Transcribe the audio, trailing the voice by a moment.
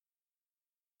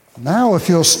Now, if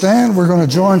you'll stand, we're going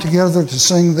to join together to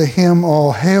sing the hymn,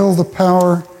 All Hail the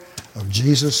Power of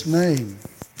Jesus' Name.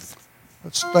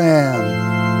 Let's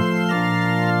stand.